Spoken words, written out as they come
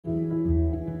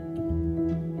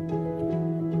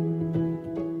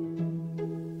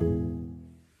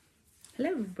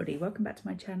everybody, welcome back to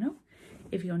my channel.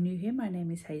 If you're new here, my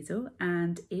name is Hazel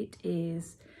and it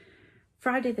is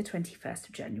Friday the 21st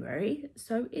of January,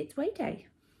 so it's weigh day.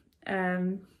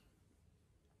 I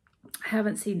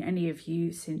haven't seen any of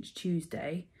you since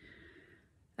Tuesday.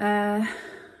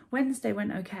 Wednesday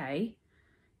went okay,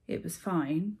 it was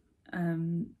fine,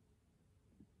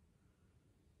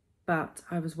 but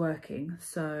I was working,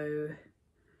 so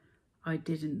I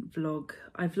didn't vlog.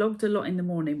 I vlogged a lot in the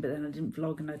morning, but then I didn't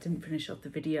vlog and I didn't finish off the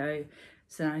video.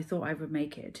 So I thought I would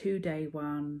make it a 2-day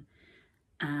one.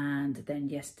 And then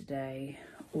yesterday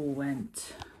all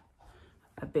went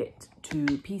a bit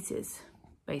to pieces,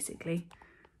 basically.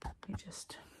 Let me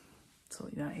just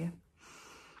sort you out here.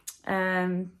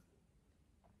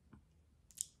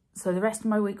 So the rest of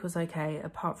my week was okay,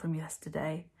 apart from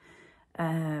yesterday.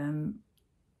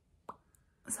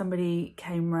 Somebody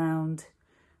came round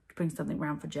to bring something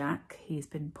round for Jack. He's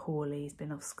been poorly, he's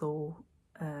been off school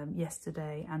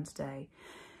yesterday and today,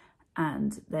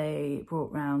 and they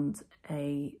brought round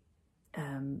a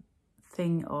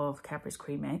thing of Cadbury's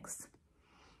cream eggs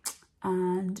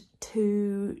and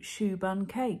 2 choux bun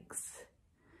cakes.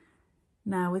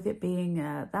 Now, with it being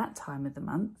that time of the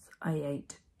month, I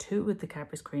ate 2 of the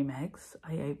Cadbury's cream eggs,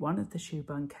 I ate 1 of the choux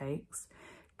bun cakes,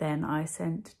 then I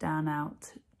sent Dan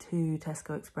out to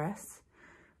Tesco Express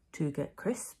to get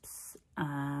crisps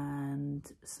and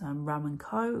some rum and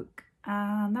coke,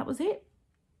 and that was it.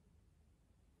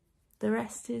 The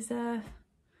rest is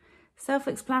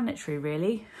self-explanatory,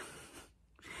 really.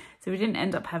 So we didn't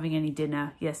end up having any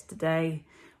dinner yesterday.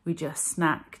 We just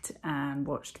snacked and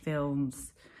watched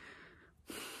films.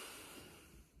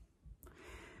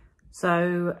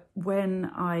 So when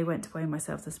I went to weigh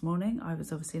myself this morning, I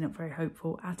was obviously not very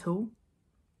hopeful at all.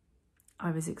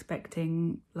 I was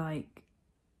expecting like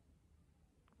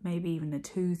maybe even a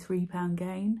 2-3 pound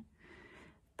gain.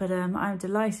 But I'm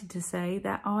delighted to say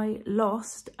that I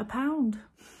lost a pound.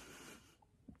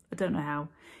 I don't know how.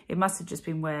 It must have just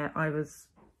been where I was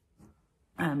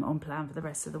on plan for the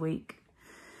rest of the week.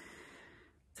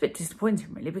 It's a bit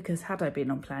disappointing, really, because had I been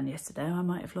on plan yesterday, I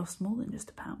might have lost more than just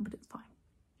a pound, but it's fine.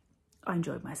 I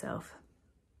enjoyed myself.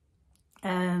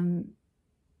 So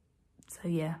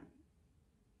yeah,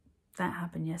 that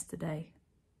happened yesterday.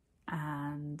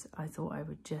 And I thought I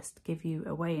would just give you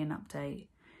a weigh-in update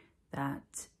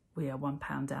that we are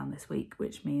 £1 down this week,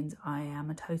 which means I am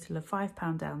a total of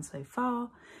 £5 down so far.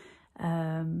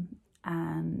 And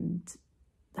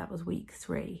that was week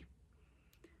 3.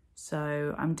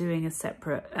 So I'm doing a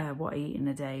separate what I eat in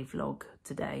a day vlog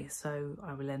today. So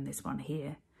I will end this one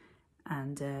here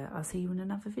and I'll see you in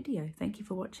another video. Thank you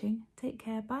for watching. Take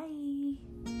care.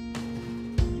 Bye.